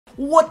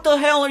What the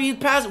hell are you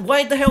passing?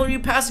 Why the hell are you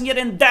passing it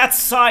in that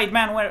side,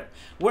 man?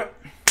 Where?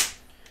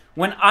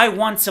 When I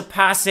want to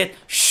pass it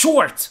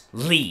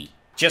shortly.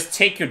 Just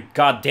take your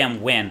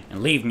goddamn win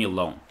and leave me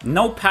alone.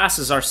 No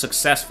passes are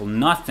successful,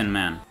 nothing,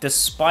 man.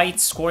 Despite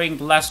scoring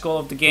the last goal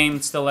of the game,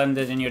 it still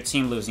ended in your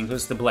team losing.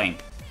 Who's to blame?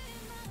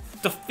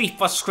 The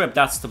FIFA script,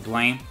 that's to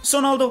blame.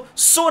 Sonaldo!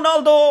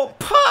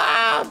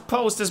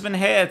 Post has been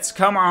hit,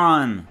 come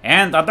on.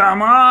 And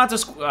Adama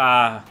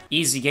to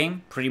easy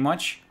game, pretty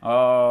much.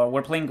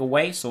 We're playing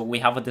away, so we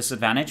have a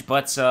disadvantage,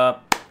 but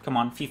come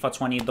on, FIFA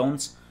 20,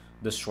 don't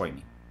destroy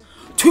me.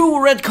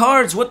 2 red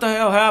cards, what the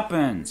hell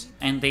happened?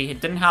 And they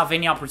didn't have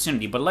any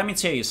opportunity, but let me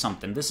tell you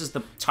something. This is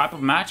the type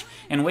of match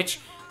in which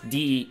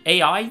the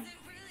AI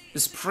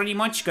is pretty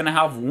much gonna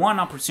have 1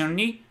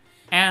 opportunity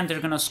and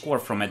they're gonna score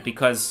from it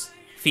because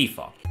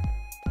FIFA.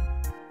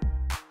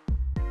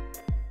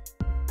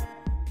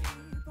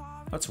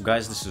 What's up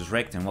guys, this is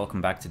Rick and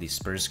welcome back to the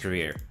Spurs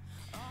career.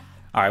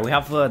 Alright, we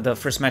have the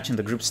first match in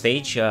the group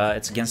stage.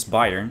 It's against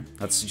Bayern.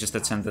 Let's just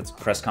attend the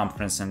press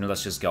conference and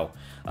let's just go.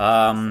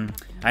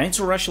 I need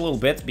to rush a little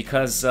bit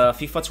because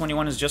FIFA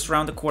 21 is just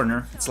around the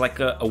corner. It's like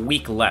a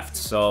week left,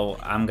 so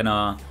I'm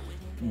gonna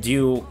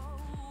do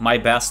my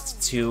best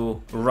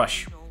to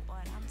rush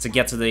to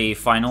get to the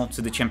final,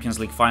 to the Champions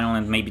League final,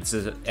 and maybe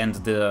to end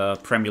the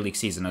Premier League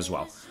season as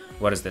well.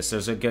 What is this?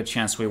 There's a good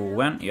chance we will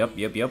win. Yep.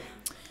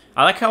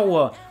 I like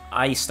how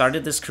I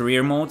started this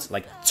career mode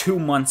like 2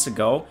 months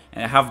ago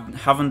and I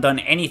haven't done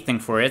anything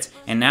for it,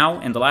 and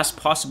now in the last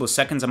possible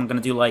seconds I'm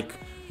gonna do like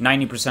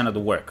 90% of the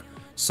work.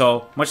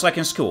 So much like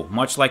in school,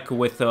 much like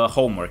with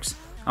homeworks,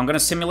 I'm gonna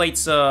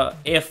simulate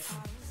if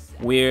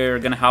we're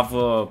gonna have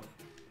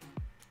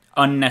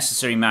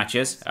unnecessary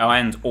matches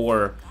and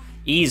or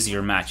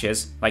easier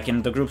matches. Like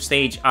in the group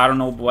stage, I don't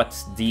know what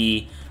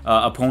the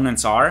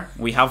opponents are.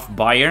 We have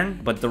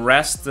Bayern, but the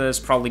rest is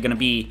probably gonna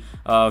be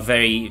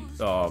very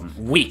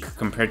weak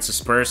compared to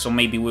Spurs, so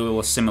maybe we will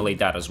assimilate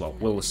that as well.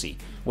 We'll see.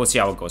 We'll see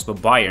how it goes. But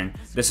Bayern,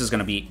 this is going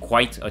to be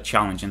quite a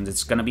challenge, and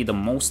it's going to be the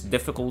most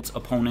difficult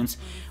opponent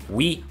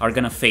we are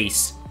going to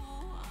face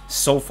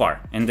so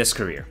far in this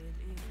career.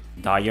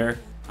 Dyer,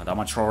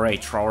 Adama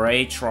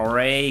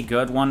Traore,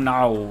 good one.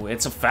 No,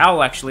 it's a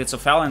foul, actually. It's a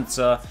foul, and it's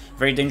a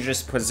very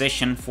dangerous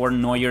position for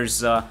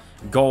Neuer's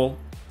goal.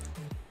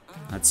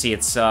 Let's see,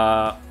 it's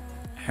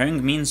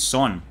Heung-min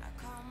Son.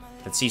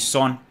 Let's see,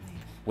 Son.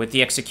 With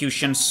the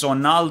execution,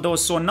 Sonaldo,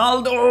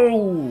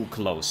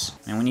 close.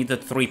 And we need the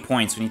 3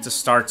 points. We need to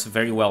start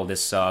very well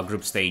this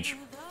group stage.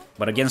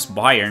 But against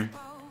Bayern,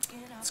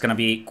 it's going to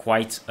be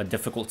quite a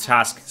difficult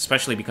task,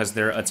 especially because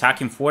their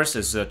attacking force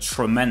is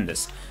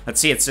tremendous.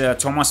 Let's see, it's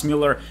Thomas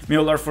Müller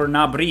for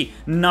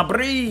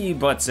Gnabry,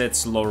 but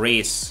it's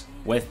Lloris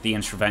with the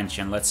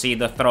intervention. Let's see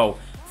the throw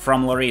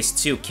from Lloris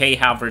to Kai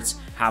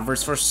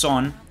Havertz for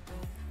Son,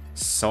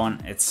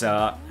 it's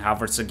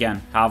Havertz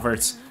again.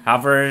 Havertz,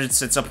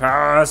 it's a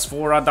pass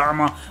for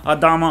Adama,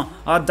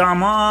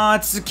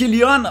 it's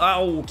Kylian.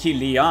 Oh,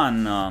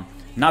 Kylian,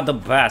 not the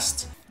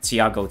best.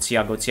 Thiago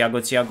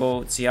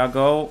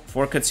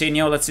for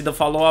Coutinho. Let's see the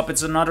follow-up.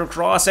 It's another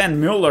cross,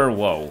 and Müller,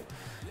 whoa.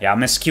 Yeah,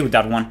 miscued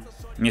that one.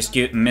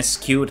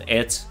 Miscued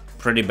it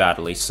pretty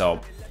badly,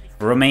 so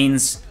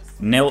remains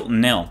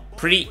 0-0.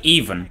 Pretty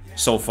even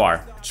so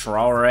far.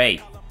 Traore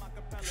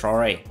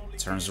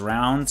turns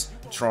around.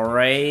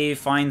 Traore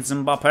finds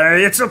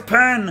Mbappe. It's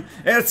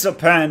a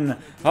pen.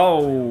 Oh,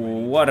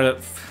 what a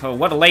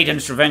late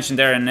intervention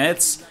there, and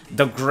it's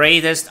the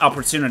greatest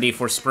opportunity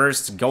for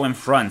Spurs to go in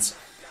front.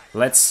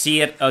 Let's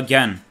see it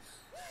again.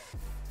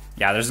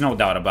 Yeah, there's no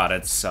doubt about it.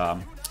 It's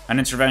an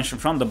intervention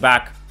from the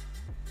back.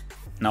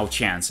 No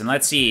chance. And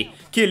let's see,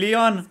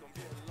 Kylian.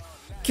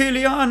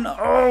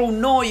 Oh,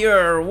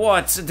 Neuer.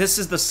 What? This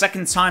is the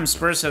second time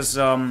Spurs has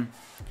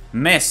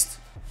missed,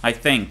 I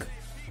think,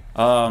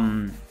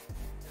 from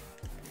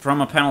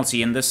a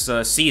penalty in this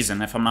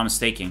season, if I'm not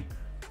mistaken.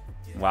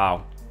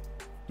 Wow.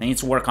 They need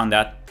to work on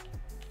that.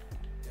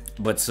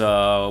 But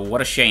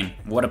what a shame.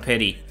 What a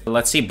pity.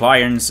 Let's see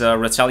Bayern's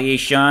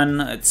retaliation.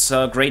 It's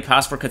a great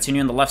pass for Coutinho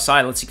on the left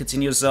side. Let's see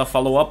Coutinho's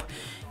follow-up.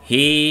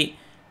 He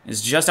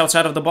is just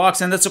outside of the box,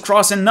 and it's a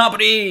cross, and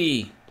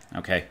Gnabry.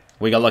 Okay,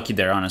 we got lucky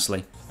there,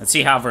 honestly. Let's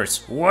see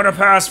Havertz. What a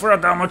pass for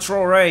Adama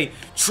Traore.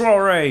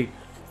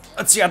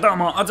 Let's see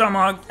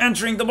Adama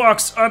entering the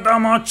box.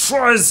 Adama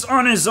tries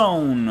on his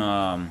own.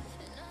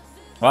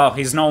 Well,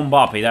 he's no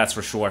Mbappe, that's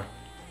for sure.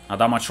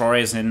 Adama Traore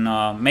is in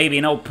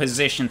maybe no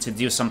position to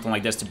do something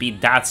like this, to be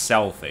that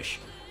selfish.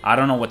 I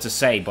don't know what to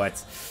say,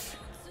 but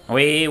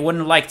we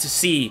wouldn't like to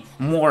see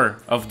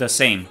more of the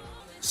same.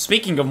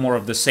 Speaking of more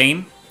of the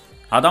same,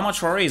 Adama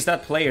Traore is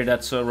that player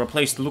that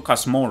replaced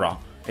Lucas Moura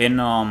in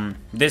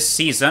this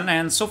season,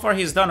 and so far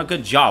he's done a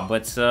good job,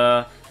 but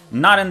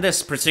not in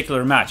this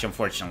particular match,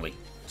 unfortunately.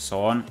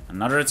 So on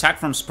another attack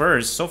from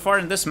Spurs. So far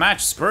in this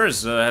match,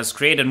 Spurs has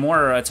created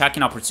more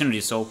attacking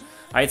opportunities, so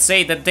I'd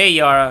say that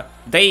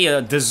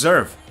they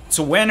deserve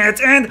to win it.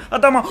 And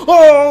Adama,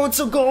 oh, it's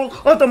a goal!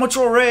 Adama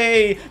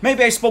Traore!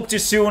 Maybe I spoke too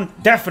soon.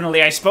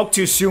 Definitely I spoke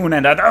too soon,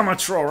 and Adama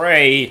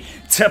Traore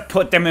to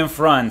put them in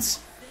front.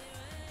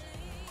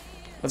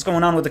 What's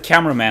going on with the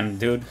cameraman,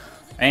 dude?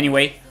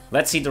 Anyway,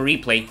 let's see the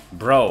replay.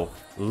 Bro,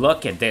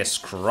 look at this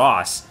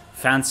cross.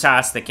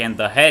 Fantastic, and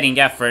the heading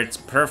effort,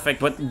 perfect.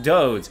 But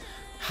dude,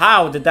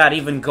 how did that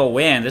even go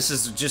in? This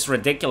is just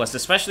ridiculous,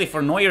 especially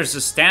for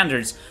Neuer's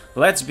standards.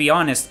 Let's be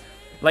honest,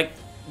 like,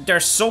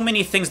 there's so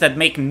many things that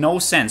make no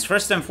sense.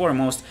 First and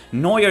foremost,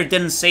 Neuer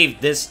didn't save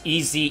this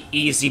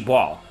easy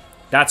ball.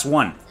 That's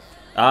one.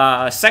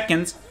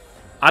 Second,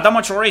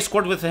 Adama Traoré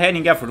scored with a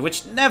heading effort,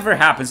 which never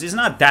happens. He's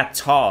not that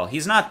tall.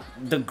 He's not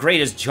the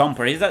greatest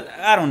jumper. He's not,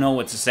 I don't know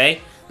what to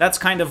say. That's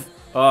kind of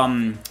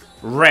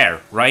rare,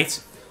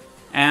 right?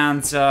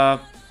 And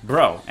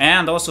bro,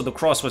 and also the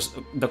cross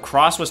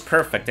was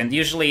perfect. And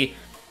usually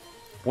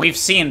we've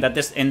seen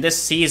that in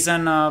this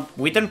season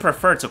we didn't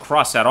prefer to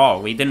cross at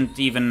all. We didn't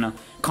even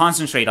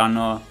concentrate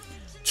on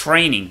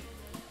training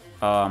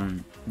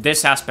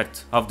this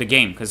aspect of the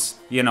game because,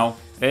 you know,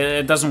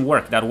 it doesn't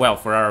work that well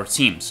for our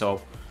team.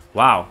 So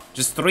wow,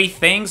 just 3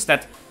 things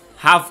that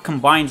have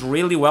combined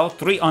really well.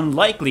 3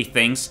 unlikely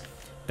things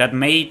that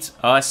made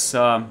us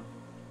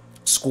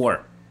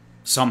score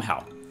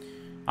somehow.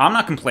 I'm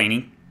not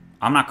complaining.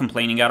 I'm not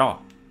complaining at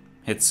all.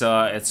 It's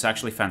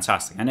actually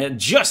fantastic. And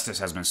justice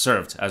has been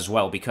served as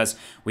well because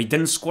we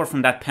didn't score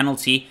from that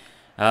penalty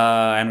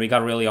and we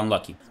got really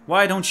unlucky.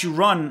 Why don't you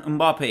run,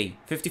 Mbappe?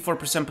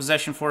 54%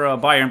 possession for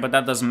Bayern, but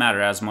that doesn't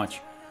matter as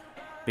much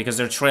because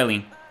they're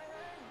trailing.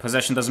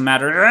 Possession doesn't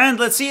matter. And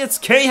let's see, it's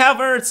Kai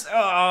Havertz.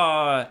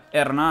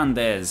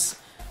 Hernandez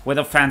with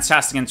a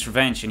fantastic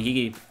intervention.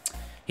 He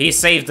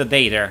saved the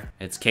day there.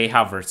 It's Kai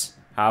Havertz.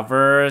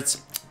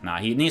 Havertz. Nah,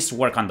 he needs to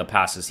work on the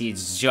passes.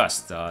 He's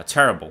just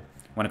terrible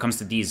when it comes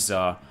to these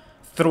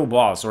through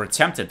balls or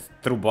attempted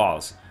through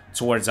balls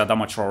towards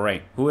Adama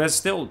Traoré, who is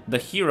still the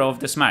hero of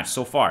this match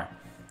so far.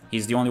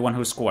 He's the only one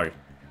who scored.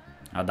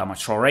 Adama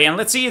Traoré, and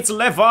let's see, it's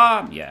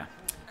Leva. Yeah,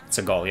 it's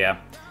a goal, yeah.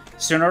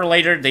 Sooner or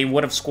later, they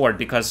would have scored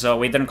because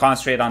we didn't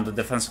concentrate on the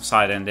defensive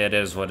side, and it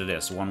is what it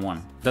is,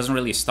 1-1. Doesn't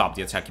really stop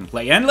the attacking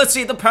play. And let's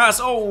see the pass.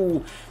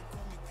 Oh,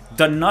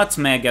 the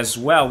nutmeg as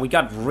well. We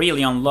got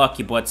really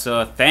unlucky, but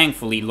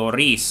thankfully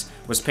Lloris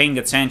was paying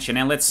attention.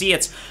 And let's see,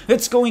 it's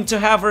going to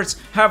Havertz.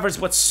 Havertz,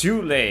 but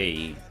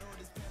Sule.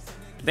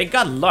 They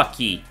got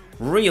lucky.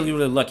 Really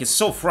lucky. It's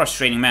so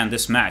frustrating, man,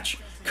 this match.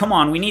 Come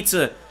on, we need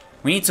to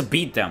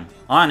beat them.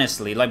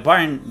 Honestly, like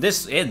Bayern,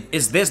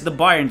 is this the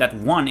Bayern that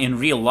won in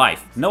real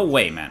life? No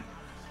way, man.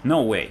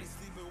 No way.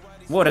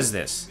 What is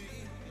this?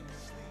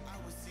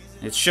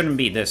 It shouldn't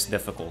be this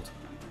difficult.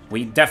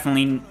 We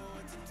definitely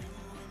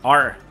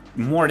are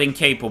more than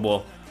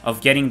capable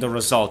of getting the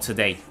result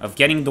today, of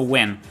getting the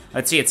win.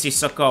 Let's see, it's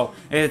Sissoko,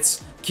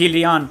 it's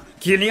Kylian.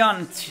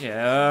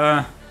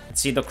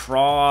 Let's see the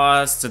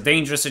cross. It's a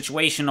dangerous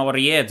situation.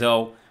 Aurier,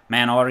 though.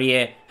 Man,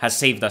 Aurier has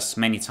saved us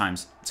many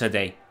times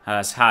today.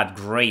 Has had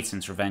great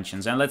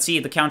interventions. And let's see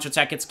the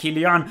counter-attack. It's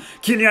Kylian.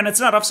 Kylian, it's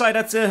not offside.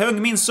 That's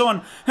Heung-min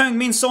Son.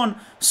 Heung-min Son.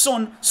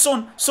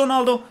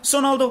 Sonaldo.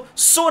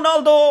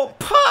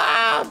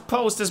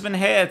 Post has been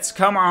hit.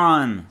 Come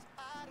on.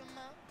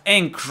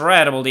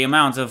 Incredible the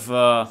amount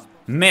of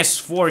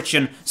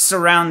misfortune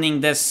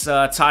surrounding this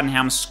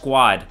Tottenham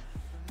squad.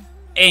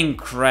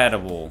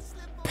 Incredible.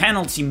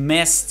 Penalty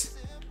missed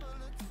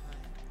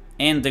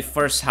in the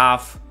first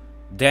half.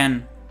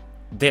 Then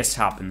this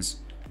happens.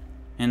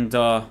 In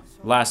the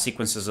last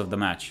sequences of the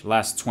match.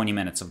 Last 20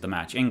 minutes of the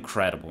match.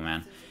 Incredible,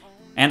 man.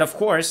 And of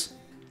course,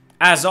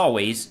 as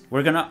always,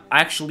 we're gonna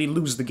actually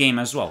lose the game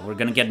as well. We're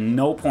gonna get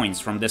no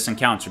points from this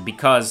encounter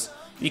because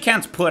you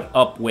can't put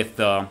up with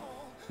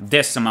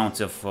this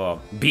amount of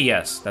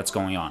BS that's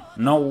going on.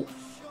 No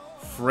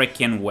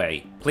freaking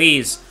way.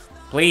 Please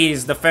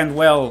defend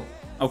well.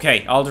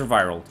 Okay,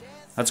 Alderweireld.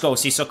 Let's go.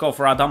 Sissoko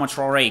for Adama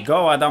Traoré.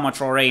 Go, Adama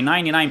Traoré.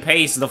 99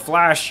 pace. The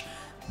flash.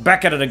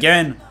 Back at it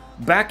again.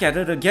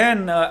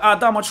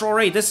 Adama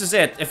Traoré. This is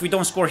it. If we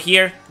don't score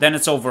here, then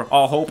it's over.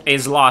 All hope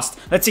is lost.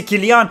 Let's see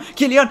Kylian.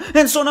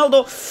 And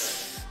Sonaldo.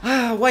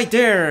 Right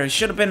there.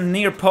 Should have been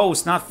near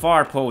post, not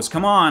far post.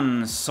 Come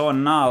on,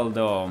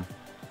 Sonaldo.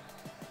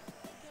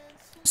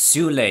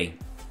 Sule.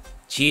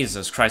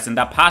 Jesus Christ. And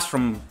that pass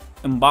from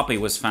Mbappe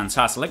was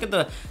fantastic. Look at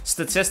the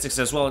statistics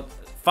as well.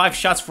 5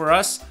 shots for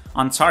us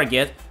on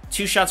target.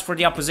 2 shots for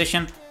the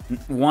opposition.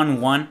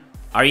 1-1.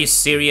 Are you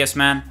serious,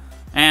 man?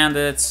 And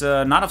it's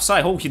not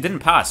offside. Oh, he didn't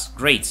pass.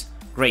 Great.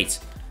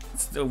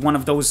 It's one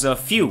of those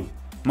few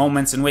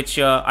moments in which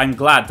I'm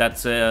glad that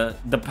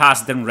the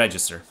pass didn't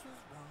register.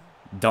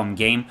 Dumb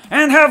game.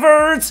 And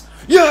Havertz!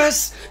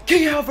 Yes!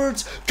 Kai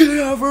Havertz!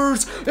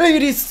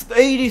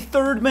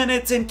 83rd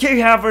minute and Kai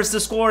Havertz to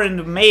score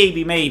and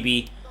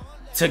maybe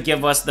to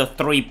give us the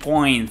 3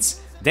 points.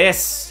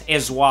 This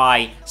is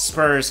why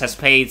Spurs has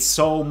paid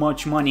so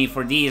much money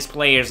for these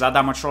players,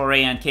 Adama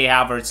Traoré and Kai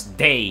Havertz.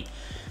 They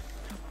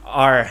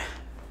are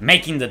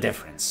making the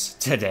difference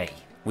today.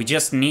 We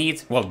just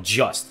need, well,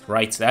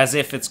 right? As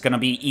if it's gonna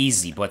be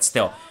easy, but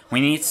still.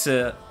 We need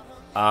to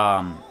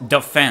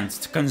defend,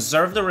 to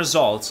conserve the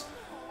results,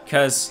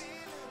 because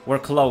we're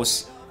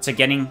close to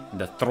getting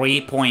the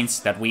 3 points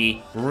that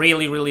we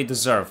really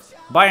deserve.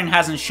 Bayern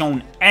hasn't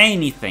shown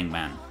anything,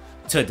 man,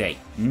 today.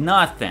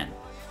 Nothing.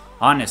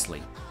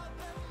 Honestly.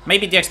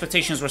 Maybe the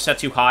expectations were set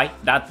too high.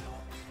 That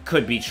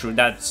could be true.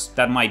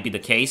 That might be the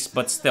case.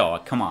 But still,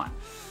 come on.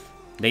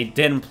 They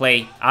didn't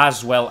play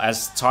as well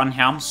as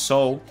Tottenham,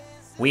 so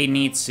we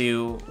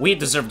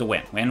deserve the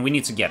win, and we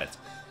need to get it.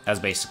 That's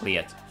basically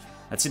it.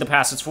 Let's see the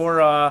pass. It's for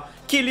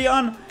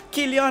Kylian,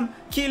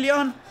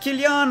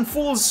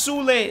 fools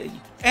Sule,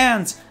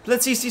 and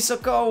let's see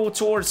Sissoko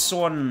towards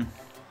Son.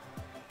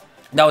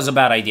 That was a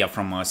bad idea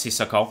from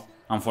Sissoko,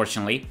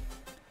 unfortunately.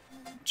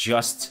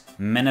 Just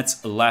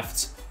minutes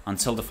left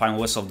until the final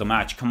whistle of the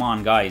match. Come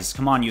on, guys.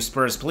 Come on, you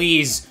Spurs,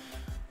 please.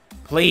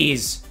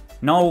 Please.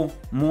 No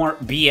more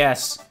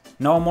BS.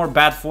 No more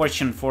bad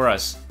fortune for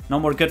us. No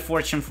more good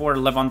fortune for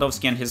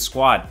Lewandowski and his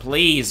squad.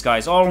 Please,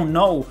 guys. Oh,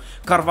 no.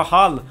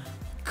 Carvajal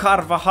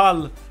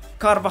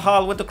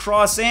with the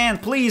cross.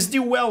 And please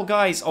do well,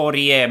 guys.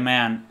 Aurier,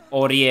 man.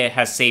 Aurier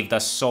has saved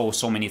us so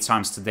many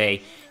times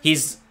today.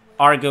 He's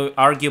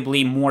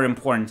arguably more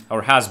important,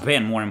 or has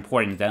been more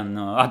important than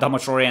Adama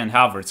Traore and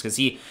Havertz. Because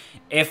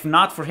if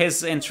not for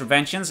his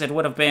interventions, it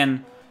would have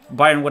been...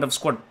 Bayern would have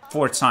scored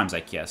 4 times, I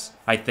guess.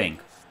 I think.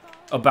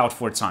 About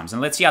 4 times.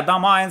 And let's see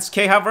Adama and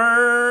K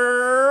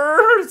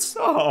Havertz.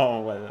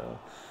 Oh,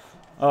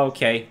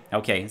 okay.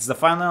 It's the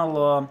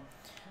final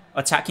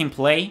attacking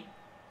play.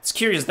 It's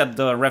curious that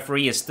the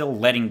referee is still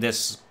letting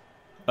this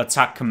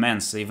attack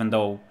commence, even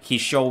though he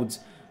showed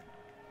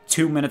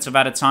 2 minutes of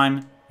added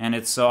time, and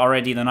it's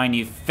already the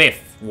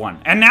 95th one.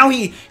 And now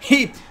he...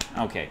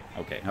 Okay,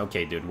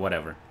 dude,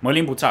 whatever.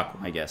 Molin Butaku,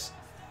 I guess.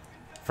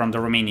 From the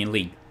Romanian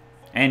league.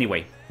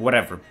 Anyway,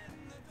 whatever.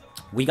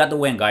 We got the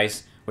win,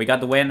 guys. We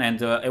got the win,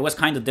 and it was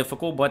kind of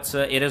difficult, but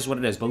it is what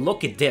it is. But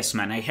look at this,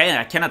 man. I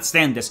cannot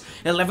stand this.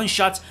 11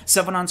 shots,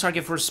 7 on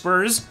target for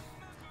Spurs,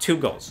 2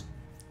 goals.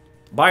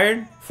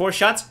 Bayern, 4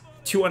 shots,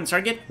 2 on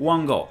target,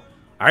 1 goal.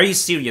 Are you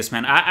serious,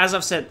 man? As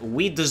I've said,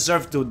 we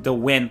deserved the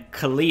win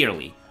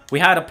clearly. We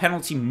had a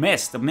penalty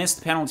missed, a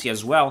missed penalty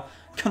as well.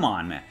 Come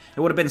on, man.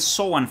 It would have been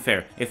so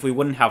unfair if we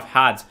wouldn't have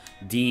had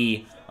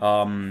the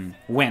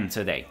win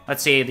today.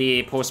 Let's say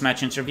the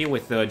post-match interview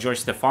with George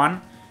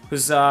Stefan,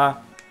 who's...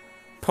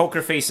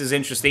 Poker face is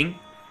interesting.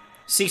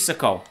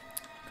 Sissoko,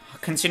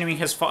 continuing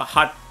his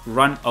hot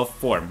run of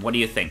form. What do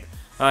you think?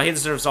 He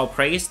deserves all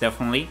praise,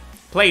 definitely.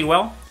 Played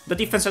well. The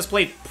defense has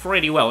played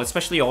pretty well,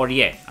 especially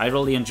Aurier. I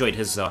really enjoyed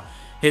his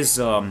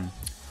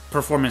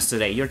performance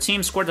today. Your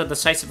team scored a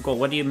decisive goal.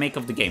 What do you make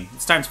of the game?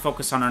 It's time to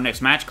focus on our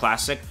next match,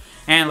 classic.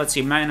 And let's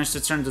see, managed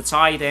to turn the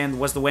tide, and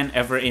was the win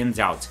ever in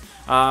doubt?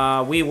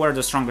 We were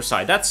the stronger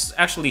side. That's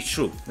actually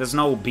true. There's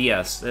no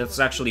BS. It's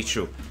actually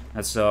true.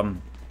 That's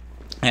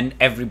and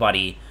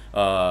everybody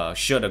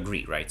should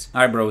agree, right?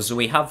 Alright, bros, so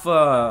we have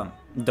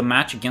the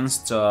match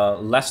against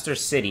Leicester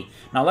City.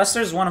 Now, Leicester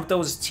is one of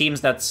those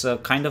teams that's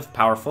kind of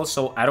powerful,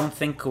 so I don't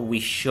think we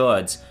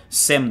should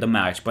sim the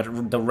match.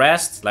 But the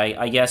rest, like,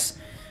 I guess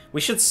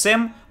we should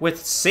sim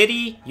with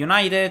City,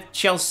 United,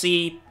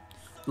 Chelsea,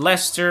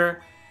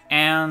 Leicester,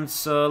 and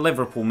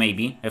Liverpool,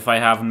 maybe, if I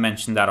haven't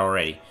mentioned that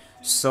already.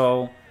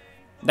 So...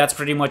 that's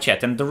pretty much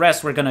it, and the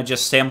rest we're gonna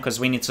just sim because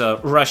we need to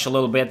rush a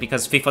little bit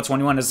because FIFA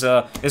 21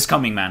 is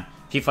coming, man.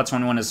 FIFA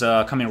 21 is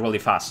coming really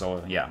fast,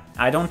 so yeah.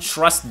 I don't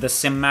trust the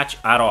sim match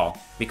at all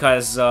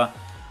because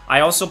I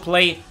also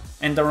play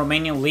in the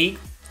Romanian league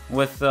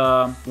with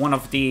one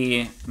of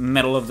the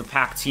middle of the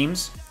pack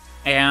teams,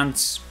 and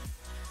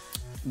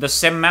the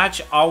sim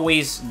match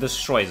always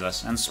destroys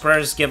us. And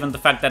Spurs, given the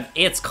fact that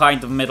it's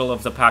kind of middle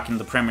of the pack in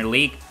the Premier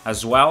League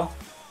as well,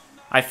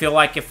 I feel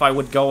like if I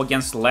would go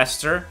against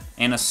Leicester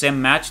in a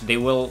sim match, they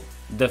will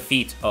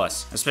defeat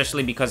us.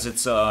 Especially because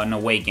it's an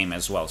away game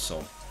as well,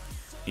 so,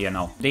 you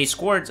know. They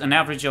scored an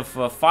average of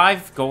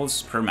 5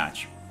 goals per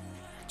match.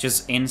 Which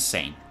is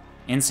insane.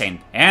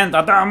 Insane. And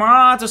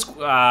Adama to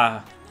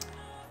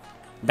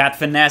that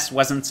finesse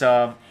wasn't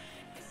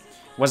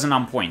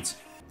on point.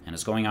 And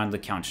it's going on the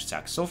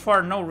counter-attack. So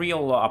far, no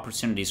real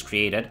opportunities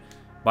created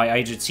by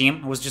either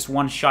team. It was just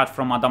 1 shot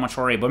from Adama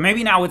Traore. But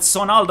maybe now it's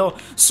Sonaldo.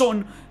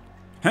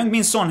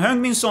 Heung-min Son,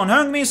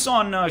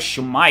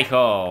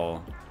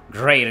 Schmeichel.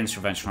 Great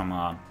intervention from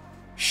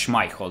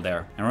Schmeichel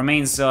there. It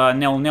remains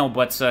 0-0,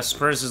 but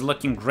Spurs is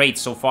looking great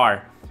so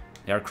far.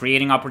 They are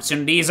creating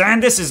opportunities,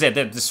 and this is it.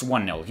 This is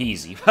 1-0,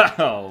 easy.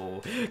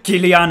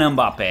 Kylian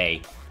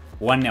Mbappe.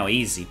 1-0,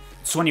 easy.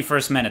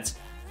 21st minute.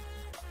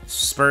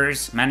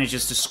 Spurs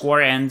manages to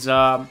score, and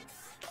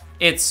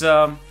it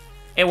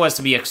was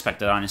to be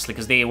expected, honestly,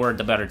 because they were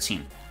the better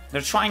team.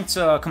 They're trying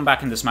to come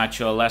back in this match,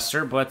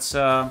 Leicester, but...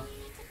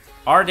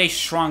 are they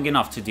strong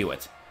enough to do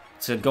it?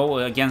 To go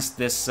against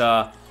this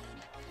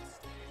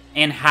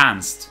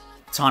enhanced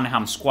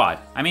Tottenham squad?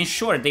 I mean,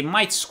 sure, they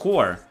might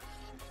score.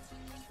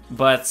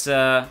 But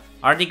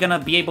are they gonna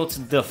be able to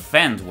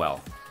defend well?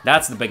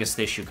 That's the biggest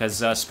issue,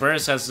 because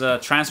Spurs has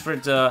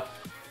transferred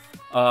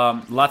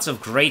lots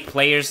of great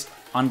players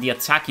on the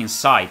attacking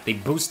side. They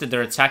boosted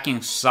their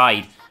attacking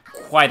side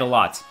quite a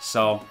lot.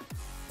 So,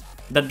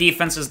 the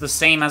defense is the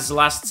same as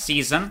last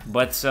season,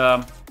 but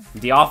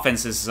the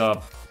offense is...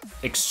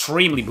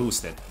 extremely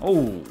boosted.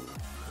 Oh,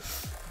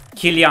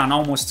 Kylian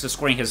almost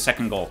scoring his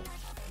second goal.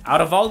 Out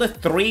of all the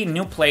 3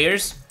 new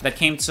players that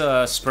came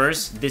to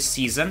Spurs this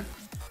season,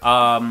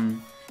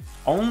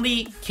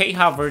 only Kai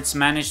Havertz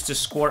managed to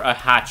score a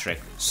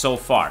hat-trick so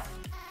far,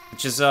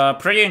 which is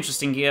pretty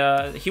interesting.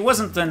 He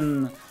wasn't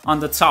on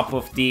the top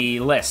of the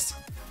list.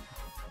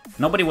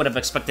 Nobody would have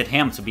expected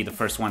him to be the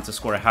first one to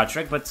score a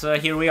hat-trick, but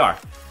here we are.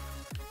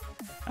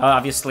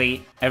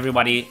 Obviously,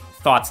 everybody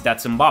thought that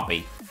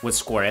Mbappe would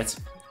score it,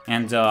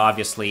 and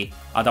obviously,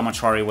 Adama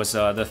Traore was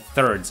the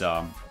third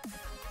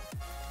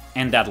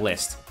in that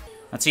list.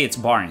 Let's see, it's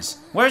Barnes.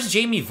 Where's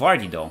Jamie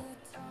Vardy, though?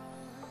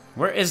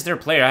 Where is their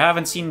player? I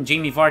haven't seen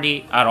Jamie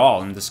Vardy at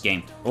all in this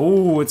game.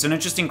 Oh, it's an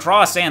interesting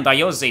cross, and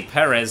Jose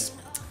Perez.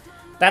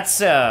 That's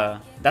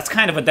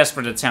kind of a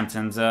desperate attempt,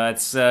 and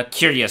it's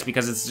curious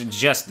because it's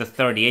just the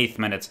 38th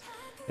minute.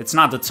 It's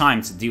not the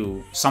time to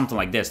do something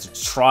like this,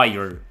 to try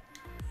your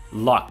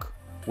luck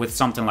with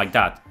something like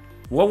that.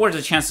 What were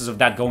the chances of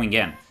that going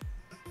in?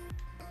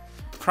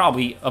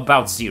 Probably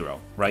about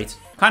 0, right?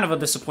 Kind of a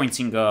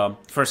disappointing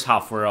first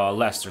half for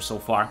Leicester so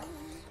far.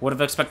 Would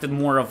have expected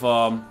more of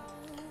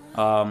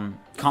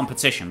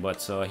competition,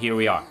 but here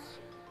we are.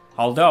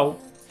 Although,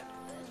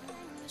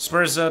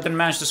 Spurs didn't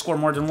manage to score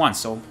more than once,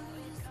 so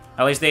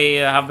at least they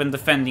have been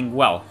defending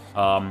well.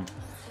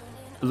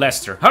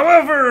 Leicester.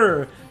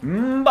 However,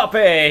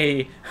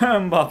 Mbappe,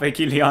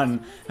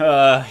 Kylian,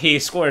 he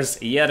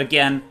scores yet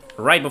again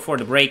right before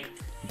the break,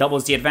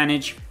 doubles the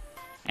advantage,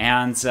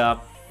 and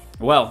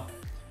well,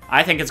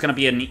 I think it's going to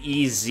be an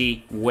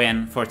easy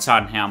win for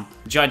Tottenham.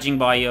 Judging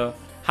by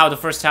how the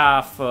first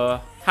half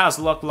has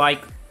looked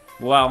like,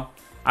 well,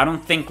 I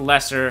don't think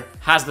Leicester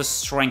has the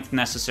strength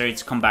necessary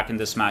to come back in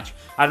this match.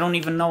 I don't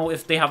even know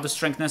if they have the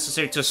strength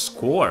necessary to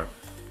score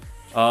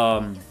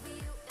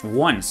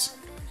once.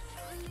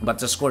 But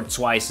to score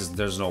twice,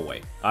 there's no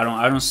way.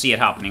 I don't see it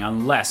happening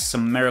unless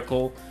some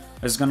miracle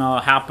is going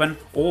to happen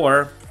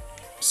or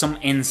some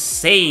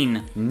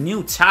insane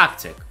new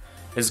tactic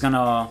is going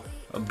to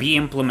be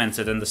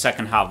implemented in the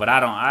second half, but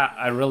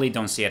I really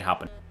don't see it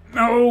happen.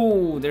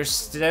 No, they're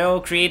still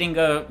creating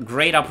a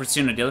great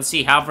opportunity. Let's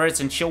see,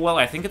 Havertz and Chilwell.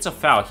 I think it's a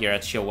foul here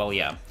at Chilwell,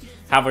 yeah.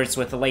 Havertz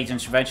with a late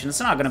intervention.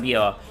 It's not going to be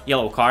a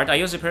yellow card.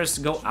 Jose Perez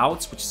to go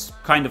out, which is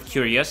kind of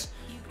curious,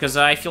 because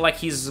I feel like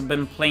he's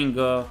been playing,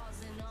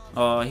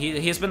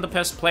 he's been the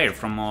best player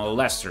from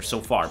Leicester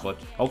so far, but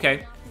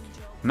okay.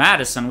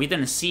 Maddison, we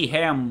didn't see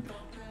him.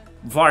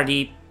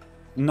 Vardy,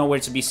 nowhere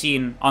to be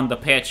seen on the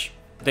pitch.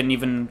 Didn't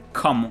even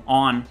come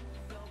on.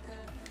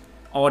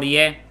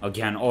 Aurier,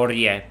 again,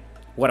 Aurier.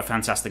 What a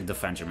fantastic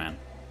defender, man.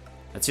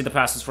 Let's see the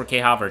passes for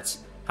Kai Havertz.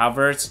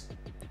 Havertz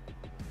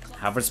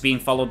being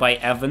followed by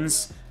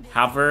Evans.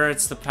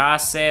 Havertz, the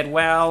pass it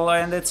well,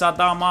 and it's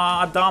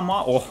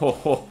Adama. Oh ho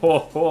ho ho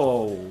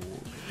ho.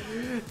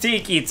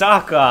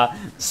 Tiki-taka.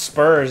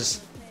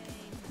 Spurs.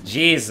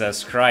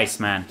 Jesus Christ,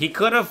 man. He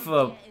could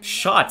have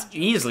shot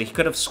easily. He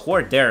could have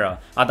scored there,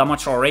 Adama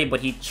Traore, but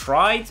he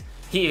tried.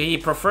 He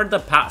preferred the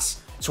pass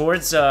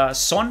towards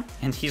Son,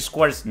 and he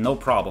scores no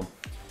problem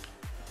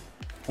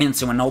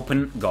into an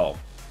open goal.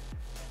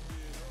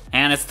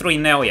 And it's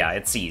 3-0, yeah,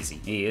 it's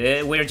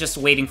easy. We're just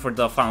waiting for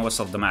the final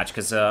whistle of the match,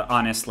 because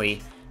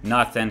honestly,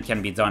 nothing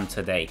can be done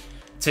today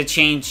to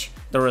change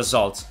the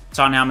result.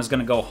 Tottenham is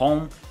going to go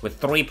home with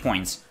 3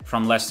 points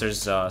from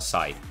Leicester's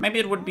side. Maybe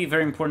it would be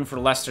very important for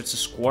Leicester to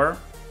score.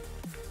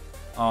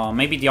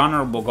 Maybe the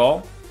honorable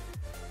goal.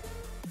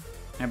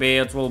 Maybe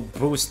it will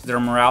boost their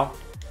morale.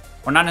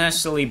 Or not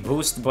necessarily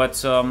boost,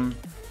 but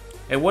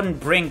it wouldn't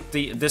bring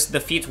this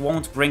defeat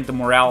won't bring the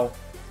morale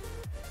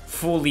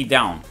fully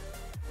down,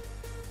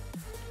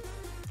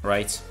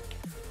 right?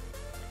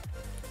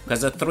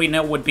 Because a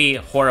 3-0 would be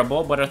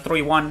horrible, but a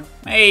 3-1,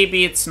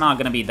 maybe it's not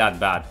gonna be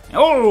that bad.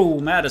 Oh,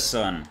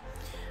 Maddison.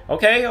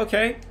 Okay,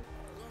 okay.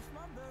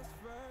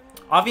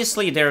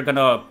 Obviously, they're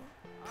gonna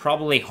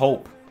probably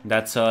hope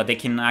that they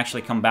can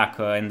actually come back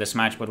in this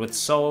match, but with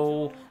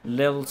so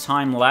little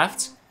time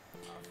left.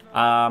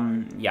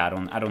 Yeah,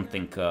 I don't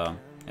think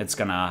it's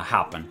gonna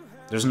happen.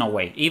 There's no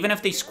way. Even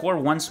if they score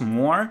once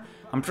more,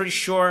 I'm pretty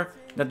sure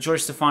that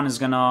George Stefan is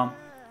gonna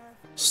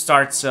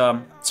start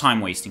time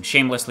wasting,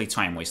 shamelessly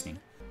time wasting.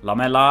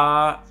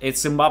 Lamela,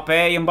 it's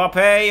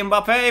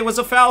Mbappe, it was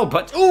a foul,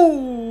 but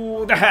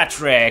ooh, the hat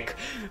trick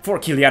for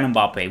Kylian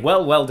Mbappe.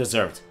 Well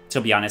deserved, to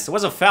be honest. It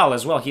was a foul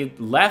as well. He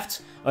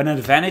left an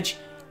advantage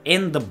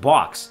in the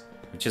box,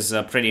 which is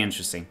pretty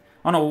interesting.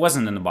 Oh no, it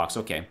wasn't in the box.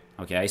 Okay,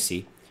 I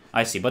see.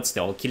 But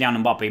still,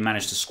 Kylian Mbappe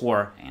managed to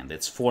score, and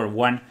it's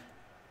 4-1.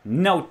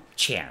 No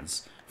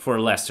chance for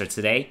Leicester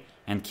today,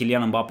 and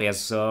Kylian Mbappe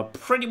has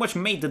pretty much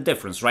made the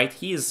difference, right?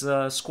 He's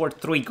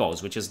scored 3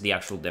 goals, which is the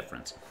actual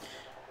difference.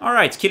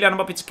 Alright, Kylian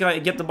Mbappe to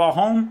get the ball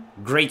home.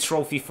 Great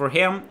trophy for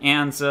him,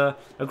 and a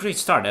great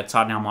start at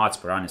Tottenham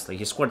Hotspur, honestly.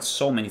 He scored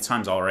so many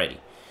times already,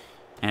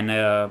 and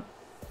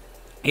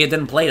he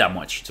didn't play that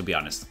much, to be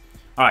honest.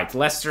 Alright,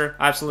 Leicester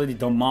absolutely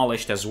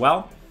demolished as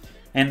well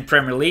in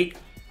Premier League.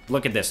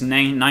 Look at this,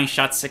 9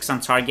 shots, 6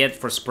 on target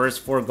for Spurs,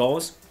 4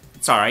 goals.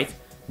 It's alright.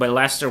 But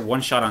Leicester,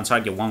 1 shot on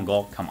target, 1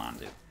 goal. Come on,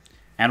 dude.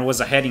 And it was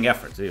a heading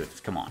effort, dude.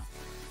 Come on.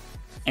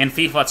 And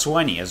FIFA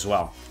 20 as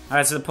well.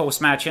 As the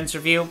post-match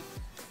interview,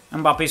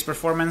 Mbappe's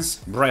performance,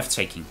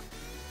 breathtaking.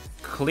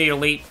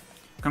 Clearly,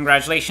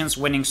 congratulations,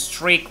 winning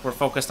streak. We're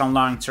focused on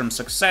long-term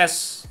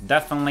success,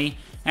 definitely.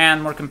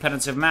 And more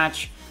competitive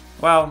match.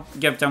 Well,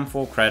 give them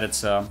full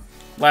credits.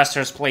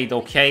 Leicester's played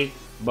okay,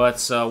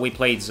 but we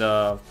played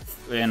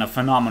in a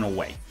phenomenal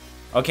way.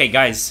 Okay,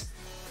 guys,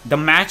 the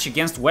match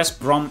against West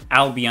Brom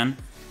Albion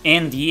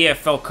in the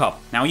EFL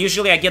Cup. Now,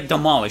 usually I get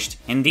demolished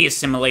in these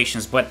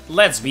simulations, but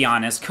let's be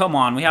honest. Come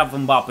on, we have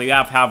Mbappe, we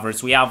have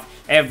Havertz, we have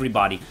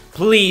everybody.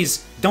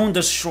 Please, don't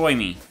destroy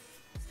me.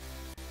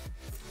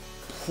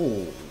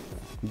 Ooh,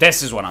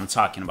 this is what I'm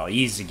talking about.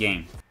 Easy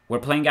game. We're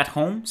playing at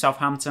home.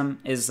 Southampton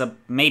is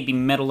maybe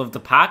middle of the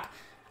pack.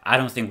 I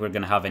don't think we're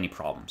going to have any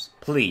problems.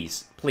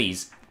 Please,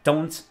 please,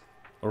 don't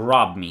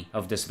rob me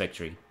of this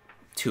victory.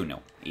 2-0.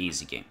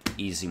 Easy game.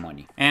 Easy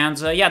money. And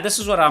yeah, this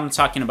is what I'm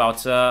talking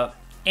about.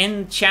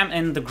 In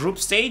the group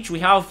stage, we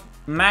have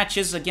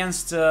matches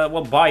against,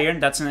 well, Bayern.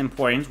 That's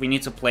important. We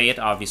need to play it,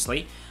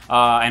 obviously.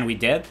 And we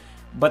did.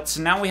 But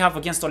now we have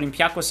against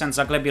Olympiacos and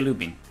Zagłębie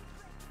Lubin.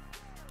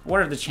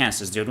 What are the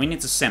chances, dude? We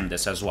need to sim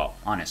this as well,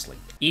 honestly.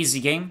 Easy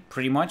game,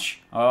 pretty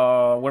much.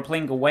 We're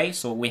playing away,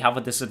 so we have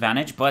a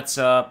disadvantage. But,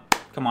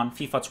 come on,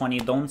 FIFA 20,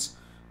 don't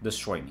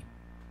destroy me.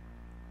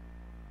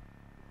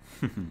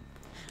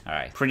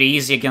 Alright, pretty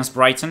easy against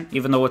Brighton,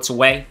 even though it's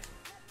away.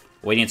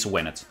 We need to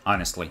win it,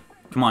 honestly.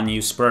 Come on,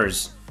 you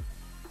Spurs.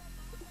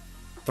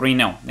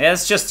 3-0. Yeah,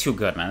 it's just too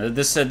good, man.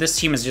 This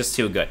team is just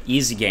too good.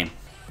 Easy game.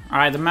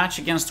 Alright, the match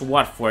against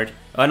Watford.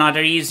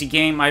 Another easy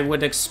game. I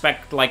would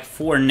expect like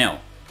 4-0.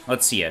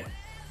 Let's see it.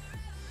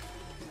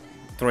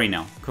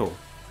 3-0. Cool.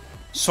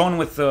 Son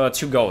with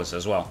 2 goals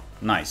as well.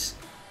 Nice.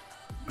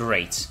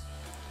 Great.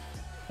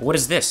 What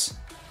is this?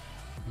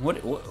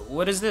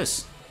 What is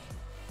this?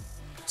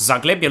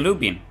 Zagłębie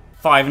Lubin.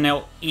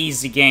 5-0.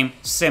 Easy game.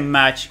 Sim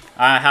match.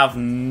 I have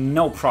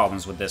no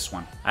problems with this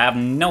one. I have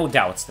no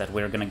doubts that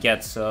we're gonna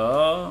get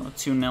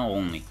 2-0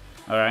 only.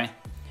 Alright.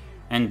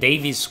 And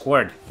Davies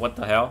scored. What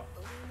the hell?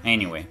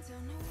 Anyway.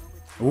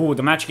 Ooh,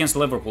 the match against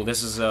Liverpool.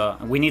 This is,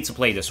 we need to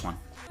play this one.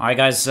 Alright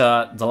guys,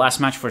 the last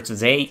match for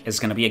today is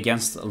gonna be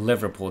against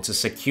Liverpool to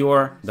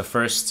secure the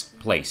first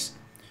place.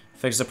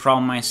 Fix the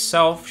problem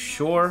myself,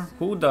 sure.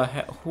 Who the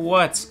hell?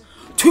 What?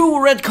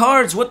 2 red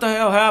cards! What the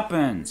hell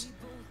happened?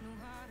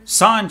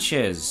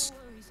 Sanchez.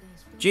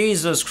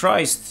 Jesus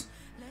Christ.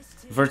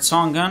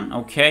 Vertonghen,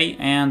 okay,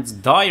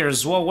 and Dyer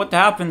as well. What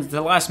happened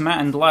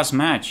in the last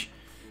match?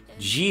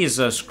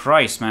 Jesus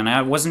Christ, man,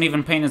 I wasn't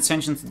even paying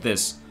attention to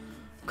this.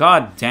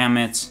 God damn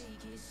it.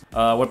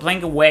 We're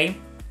playing away.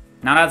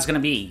 Now that's gonna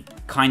be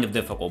kind of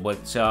difficult,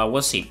 but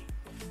we'll see.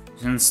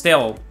 And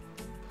still,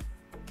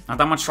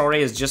 Adama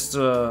Traore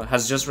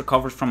has just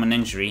recovered from an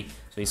injury,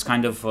 so he's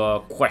kind of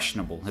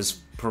questionable. His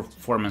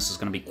performance is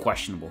gonna be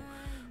questionable.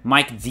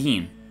 Mike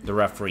Dean, the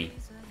referee.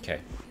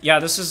 Okay. Yeah,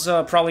 this is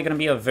probably gonna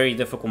be a very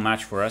difficult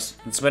match for us.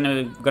 It's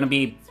gonna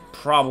be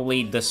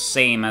probably the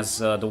same as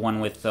the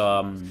one with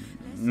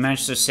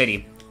Manchester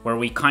City, where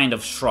we kind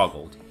of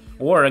struggled.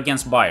 Or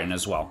against Bayern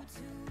as well.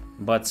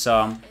 But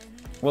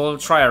we'll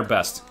try our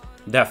best.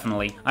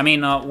 Definitely. I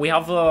mean, we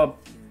have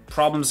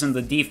problems in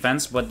the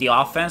defense, but the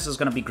offense is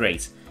going to be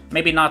great.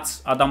 Maybe not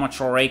Adama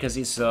Traore, because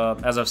he's,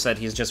 as I've said,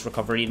 he's just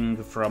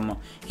recovering from...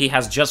 He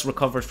has just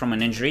recovered from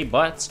an injury,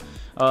 but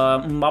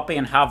Mbappe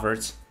and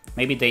Havertz,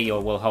 maybe they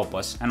will help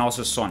us. And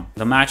also Son.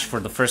 The match for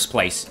the first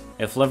place.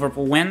 If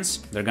Liverpool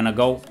wins, they're going to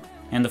go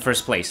in the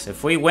first place.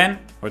 If we win,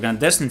 we're going to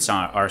distance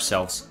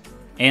ourselves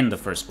in the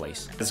first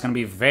place. It's going to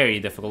be very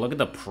difficult. Look at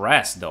the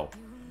press, though.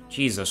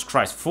 Jesus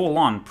Christ,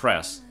 full-on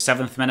press.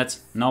 7th minute,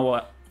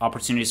 no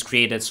opportunities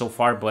created so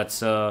far,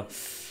 but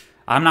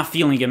I'm not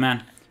feeling it,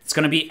 man. It's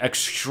gonna be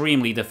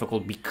extremely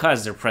difficult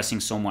because they're pressing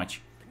so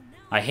much.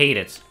 I hate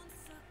it.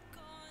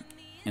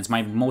 It's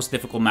my most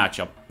difficult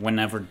matchup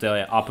whenever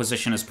the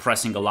opposition is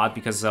pressing a lot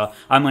because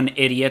I'm an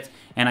idiot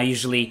and I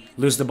usually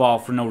lose the ball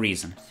for no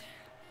reason.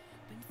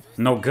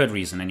 No good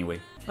reason,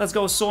 anyway. Let's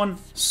go, Son.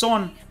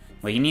 Son.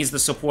 Well, he needs the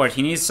support.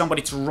 He needs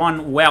somebody to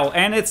run well,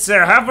 and it's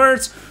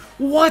Havertz.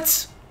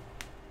 What?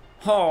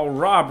 Oh,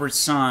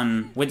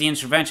 Robertson with the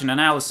intervention, and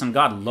Alisson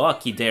got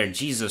lucky there.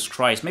 Jesus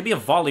Christ. Maybe a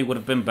volley would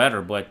have been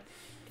better, but...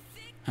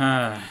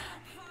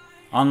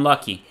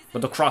 unlucky.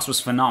 But the cross was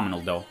phenomenal,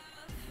 though.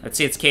 Let's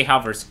see, it's K.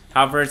 Havertz.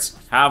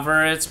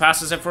 Havertz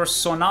passes it for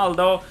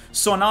Sonaldo.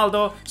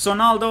 Sonaldo.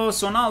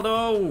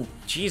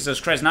 Jesus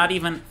Christ, not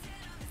even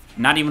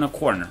a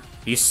corner.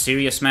 Are you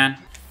serious, man?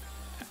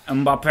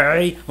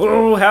 Mbappe.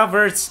 Oh,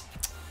 Havertz.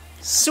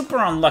 Super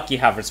unlucky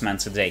Havertz, man,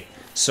 today.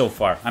 So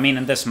far. I mean,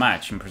 in this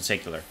match in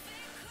particular.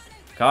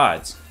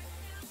 God.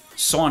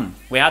 Son.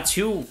 We had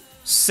 2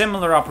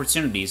 similar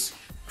opportunities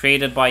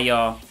created by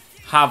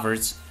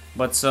Havertz,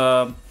 but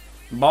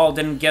ball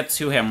didn't get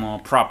to him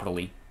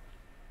properly.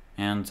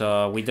 And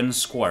we didn't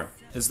score.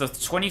 It's the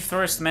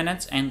 21st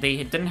minute, and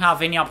they didn't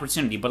have any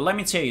opportunity. But let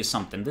me tell you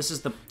something. This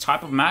is the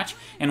type of match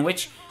in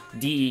which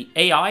the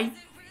AI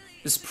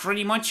is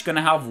pretty much going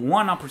to have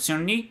 1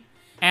 opportunity,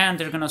 and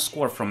they're going to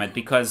score from it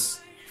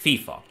because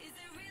FIFA.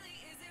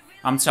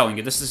 I'm telling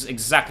you, this is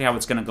exactly how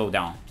it's gonna go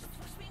down.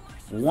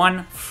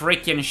 One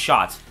freaking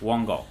shot,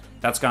 one goal.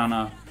 That's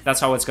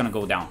how it's gonna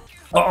go down.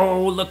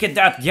 Oh, look at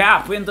that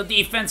gap in the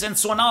defense, and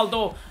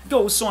Sonaldo.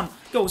 Go, Son.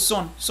 Go,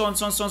 Son. Son.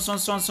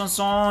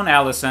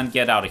 Alisson,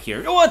 get out of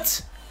here.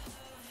 What?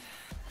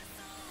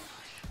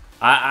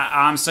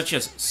 I'm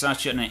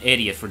such an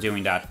idiot for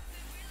doing that.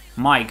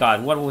 My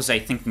God, what was I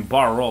thinking?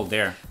 Ball roll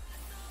there.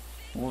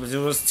 It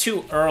was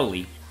too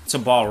early to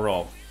ball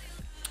roll.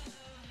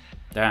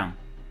 Damn.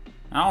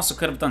 I also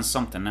could have done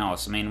something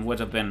else. I mean, it would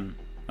have been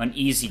an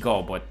easy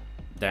goal, but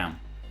damn.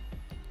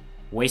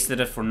 Wasted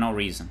it for no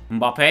reason.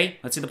 Mbappe,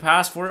 let's see the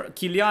pass for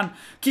Kylian.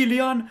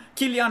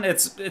 Kylian.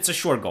 It's a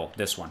short goal,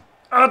 this one.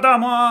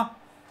 Adama.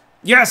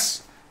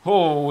 Yes.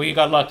 Oh, we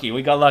got lucky.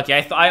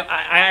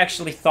 I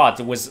actually thought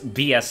it was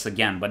BS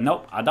again, but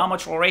nope. Adama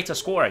Traoré to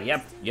score.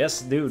 Yep.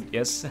 Yes, dude.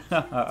 Yes.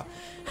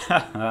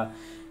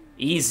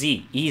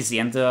 Easy.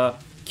 And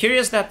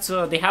curious that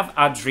they have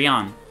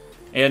Adrian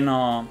in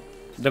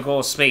the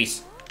goal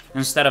space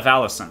instead of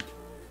Alisson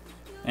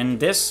in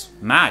this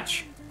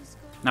match.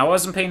 Now, I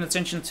wasn't paying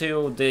attention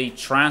to the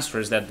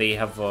transfers that they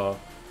have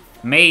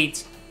made,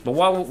 but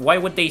why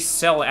would they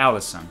sell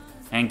Alisson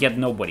and get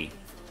nobody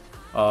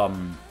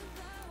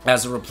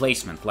as a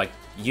replacement? Like,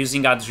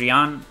 using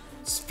Adrian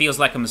feels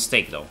like a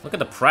mistake, though. Look at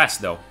the press,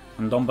 though.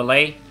 And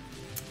Ndombele.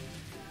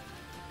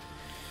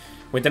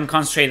 We didn't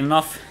concentrate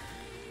enough.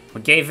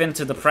 We gave in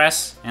to the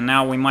press, and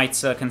now we might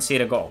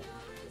concede a goal.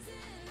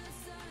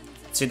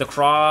 See the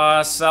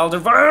cross,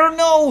 Alderweireld.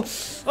 No!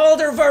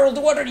 Alderweireld,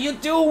 what are you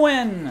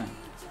doing?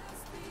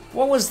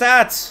 What was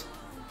that?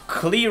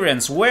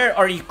 Clearance. Where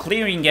are you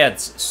clearing it?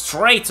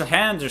 Straight to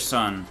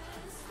Henderson.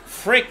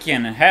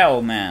 Freaking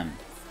hell, man.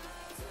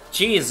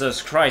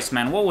 Jesus Christ,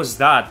 man. What was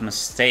that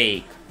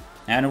mistake?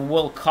 And it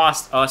will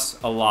cost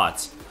us a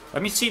lot.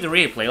 Let me see the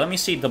replay. Let me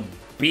see the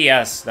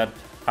BS that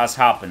has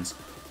happened.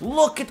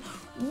 Look at...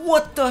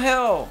 What the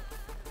hell?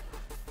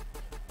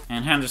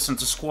 And Henderson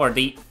to score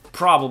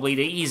probably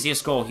the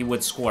easiest goal he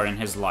would score in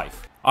his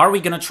life. Are we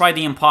gonna try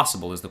the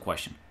impossible is the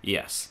question.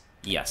 Yes.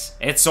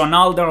 It's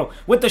Ronaldo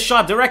with the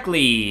shot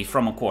directly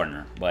from a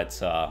corner. But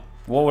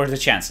what were the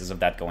chances of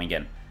that going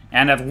in?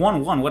 And at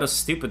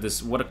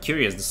 1-1, what a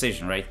curious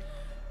decision, right?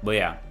 But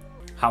yeah.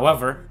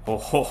 However,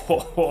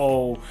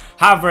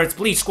 Havertz,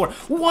 please score.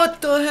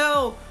 What the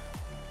hell?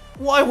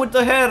 Why with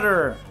the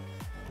header?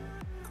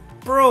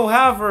 Bro,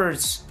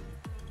 Havertz.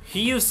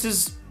 He used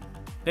his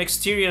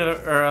exterior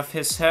of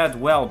his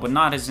head well, but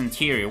not his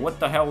interior. What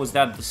the hell was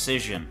that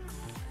decision?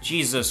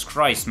 Jesus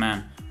Christ,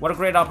 man. What a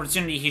great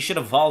opportunity. He should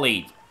have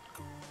volleyed.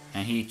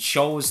 And he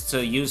chose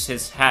to use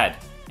his head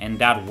in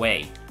that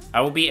way. I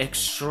will be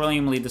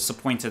extremely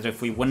disappointed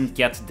if we wouldn't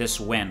get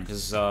this win.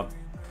 Because,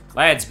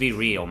 let's be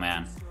real,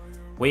 man.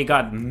 We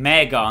got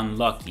mega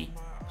unlucky.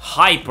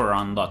 Hyper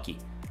unlucky.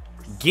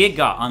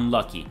 Giga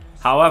unlucky.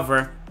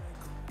 However...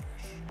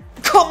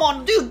 Come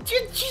on, dude!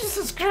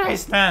 Jesus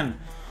Christ, man!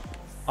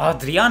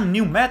 Adrian,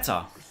 new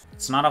meta.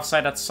 It's not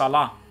offside at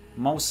Salah.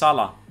 Mo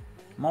Salah.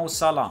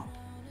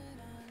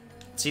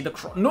 See the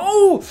cross.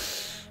 No!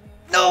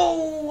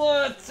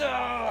 What?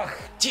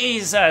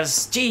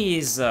 Jesus.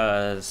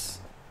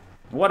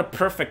 What a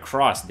perfect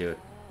cross, dude.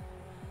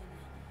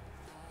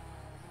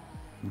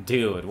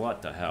 Dude,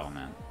 what the hell,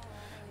 man.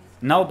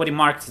 Nobody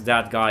marked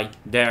that guy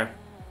there.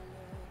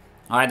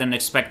 I didn't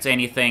expect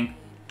anything.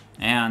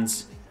 And...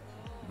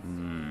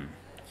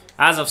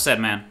 as I've said,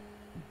 man.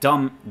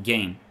 Dumb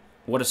game.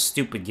 What a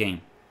stupid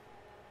game.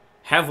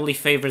 Heavily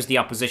favors the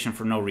opposition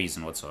for no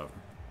reason whatsoever.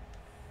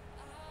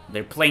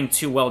 They're playing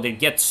too well. They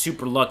get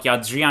super lucky.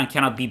 Adrian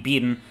cannot be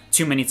beaten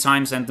too many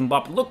times. And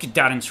Mbappe, look at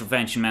that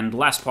intervention, man. The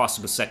last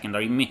possible second.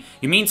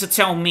 You mean to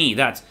tell me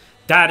that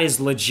is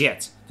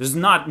legit? There's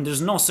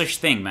no such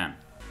thing, man.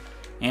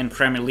 In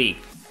Premier League.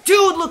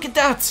 Dude, look at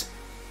that!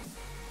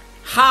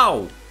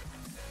 How?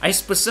 I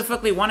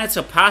specifically wanted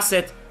to pass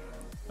it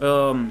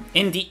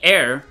in the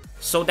air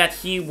so that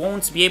he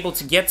won't be able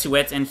to get to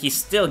it, and he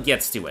still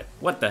gets to it.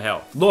 What the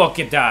hell? Look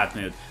at that,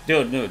 dude.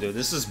 Dude,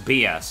 this is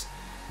BS.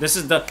 This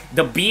is the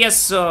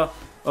BS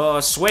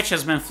switch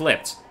has been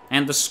flipped,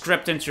 and the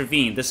script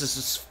intervened. This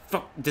is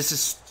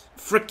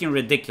freaking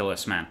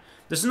ridiculous, man.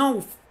 There's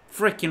no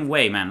freaking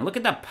way, man. Look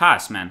at that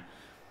pass, man.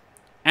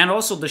 And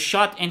also the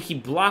shot, and he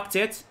blocked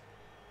it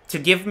to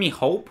give me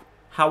hope.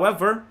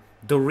 However,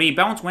 the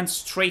rebound went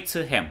straight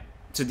to him,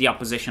 to the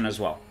opposition as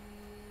well.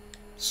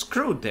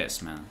 Screw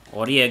this, man.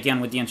 Aurier again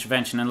with the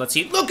intervention, and let's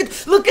see. Look at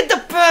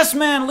the pass,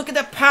 man. Look at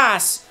that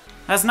pass.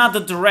 That's not the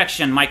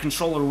direction my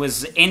controller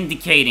was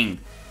indicating.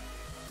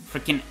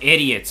 Freaking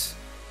idiot.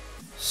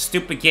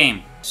 Stupid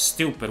game.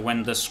 Stupid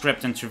when the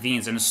script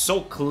intervenes, and it's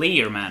so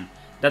clear, man,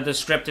 that the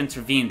script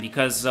intervened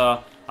because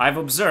I've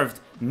observed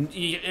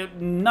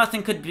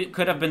nothing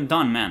could have been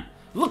done, man.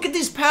 Look at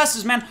these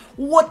passes, man.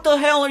 What the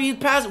hell are you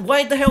passing?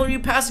 Why the hell are you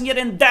passing it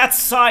in that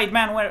side,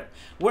 man?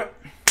 Where?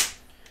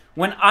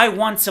 When I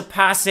want to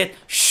pass it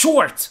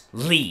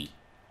shortly.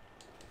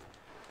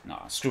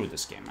 No, screw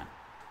this game, man.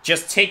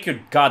 Just take your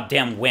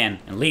goddamn win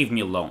and leave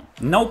me alone.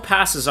 No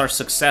passes are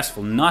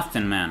successful.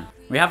 Nothing, man.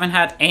 We haven't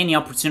had any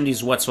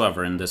opportunities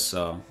whatsoever in this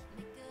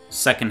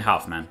second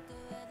half, man.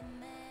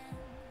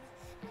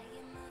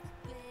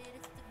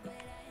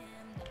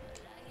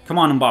 Come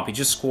on, Mbappe,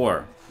 just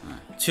score.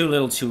 Too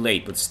little, too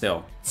late, but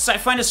still. So I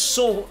find it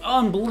so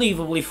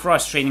unbelievably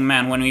frustrating,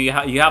 man, when you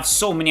have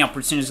so many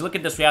opportunities. Look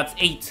at this, we had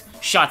 8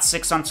 shots,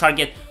 6 on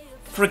target,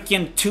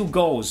 freaking 2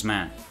 goals,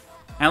 man.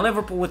 And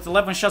Liverpool with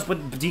 11 shots,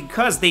 but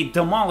because they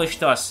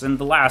demolished us in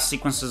the last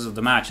sequences of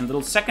the match. In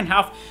the second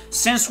half,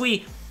 since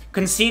we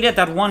conceded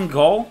that 1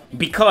 goal,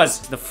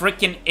 because the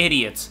freaking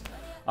idiot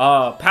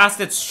passed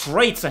it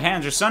straight to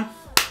Henderson,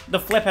 the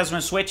flip has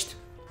been switched.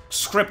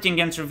 Scripting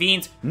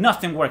intervened,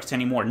 nothing worked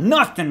anymore.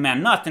 Nothing,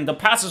 man, nothing. The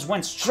passes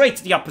went straight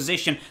to the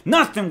opposition.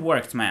 Nothing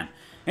worked, man.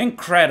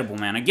 Incredible,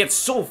 man. I get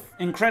so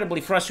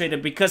incredibly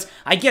frustrated because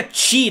I get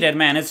cheated,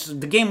 man.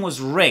 The game was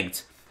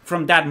rigged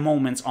from that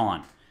moment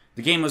on.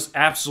 The game was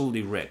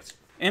absolutely rigged.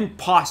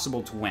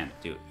 Impossible to win,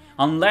 dude.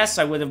 Unless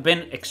I would have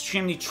been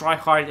extremely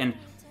try-hard and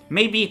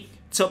maybe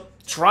to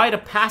try to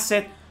pass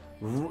it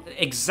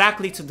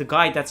exactly to the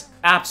guy that's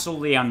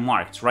absolutely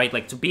unmarked, right?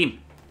 Like to be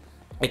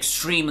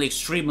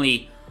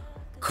extremely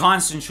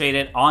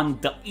concentrated on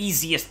the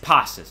easiest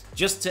passes,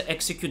 just to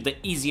execute the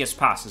easiest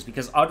passes,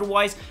 because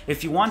otherwise,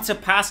 if you want to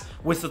pass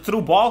with a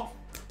through ball,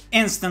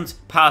 instant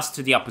pass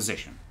to the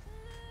opposition.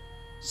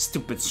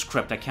 Stupid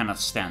script, I cannot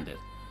stand it.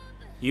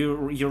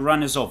 Your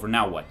run is over,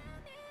 now what?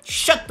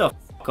 Shut the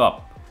f***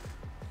 up.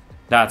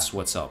 That's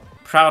what's up.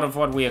 Proud of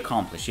what we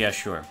accomplished, yeah,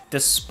 sure.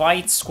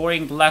 Despite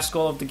scoring the last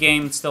goal of the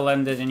game, it still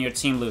ended in your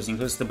team losing.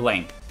 Who's to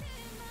blame?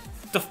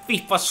 The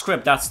FIFA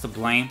script, that's to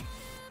blame.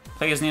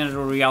 Players needed a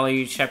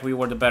reality check. We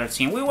were the better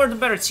team. We were the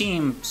better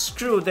team.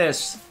 Screw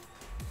this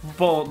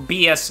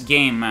BS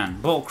game, man.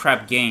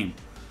 Bullcrap game.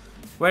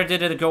 Where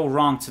did it go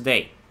wrong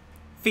today?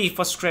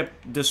 FIFA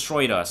script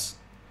destroyed us.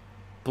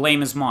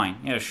 Blame is mine.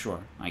 Yeah, sure,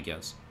 I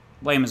guess.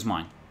 Blame is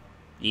mine.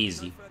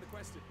 Easy.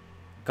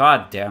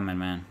 God damn it,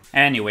 man.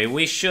 Anyway,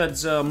 we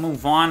should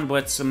move on,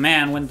 but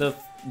man, when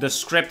the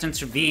script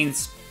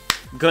intervenes,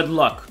 good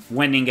luck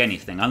winning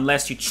anything.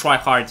 Unless you try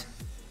hard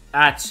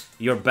at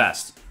your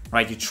best.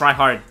 Right? You try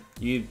hard.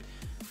 You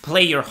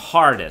play your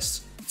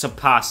hardest to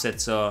pass it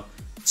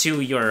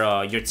to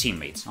your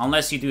teammates.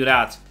 Unless you do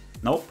that,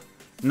 nope,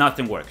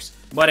 nothing works.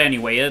 But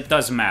anyway, it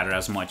doesn't matter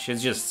as much.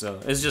 It's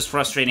just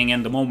frustrating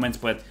in the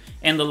moment, but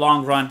in the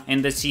long run,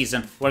 in the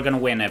season, we're gonna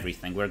win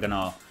everything. We're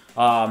gonna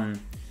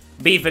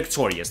be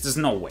victorious. There's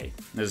no way.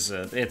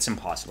 It's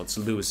impossible to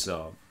lose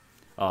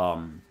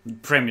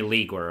Premier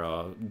League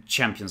or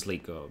Champions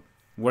League.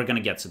 We're gonna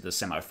get to the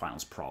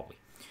semifinals probably.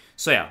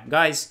 So yeah,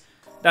 guys.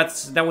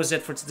 That was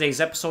it for today's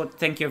episode.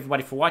 Thank you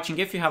everybody for watching.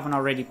 If you haven't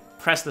already,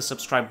 press the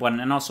subscribe button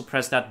and also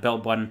press that bell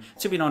button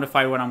to be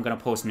notified when I'm going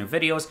to post new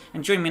videos.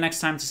 And join me next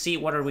time to see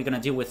what are we going to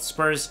do with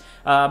Spurs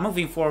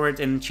moving forward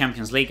in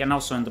Champions League and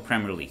also in the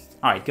Premier League.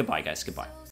 Alright, goodbye guys, goodbye.